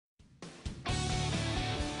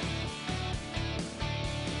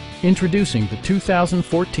Introducing the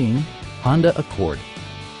 2014 Honda Accord.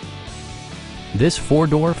 This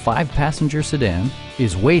four-door, five-passenger sedan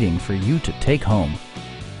is waiting for you to take home.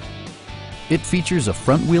 It features a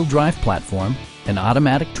front-wheel drive platform, an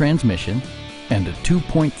automatic transmission, and a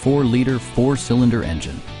 2.4-liter four-cylinder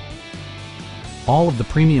engine. All of the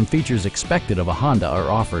premium features expected of a Honda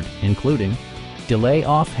are offered, including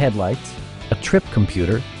delay-off headlights, a trip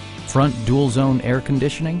computer, front dual-zone air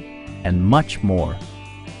conditioning, and much more.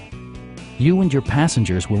 You and your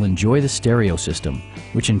passengers will enjoy the stereo system,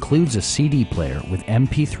 which includes a CD player with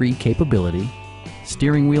MP3 capability,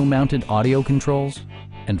 steering wheel mounted audio controls,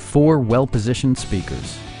 and 4 well-positioned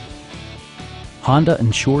speakers. Honda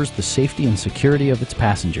ensures the safety and security of its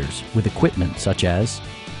passengers with equipment such as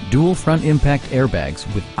dual front impact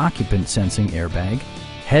airbags with occupant sensing airbag,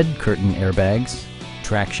 head curtain airbags,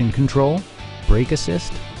 traction control, brake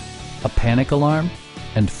assist, a panic alarm,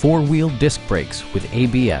 and 4-wheel disc brakes with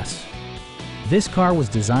ABS. This car was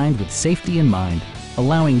designed with safety in mind,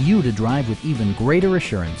 allowing you to drive with even greater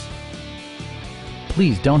assurance.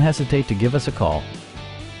 Please don't hesitate to give us a call.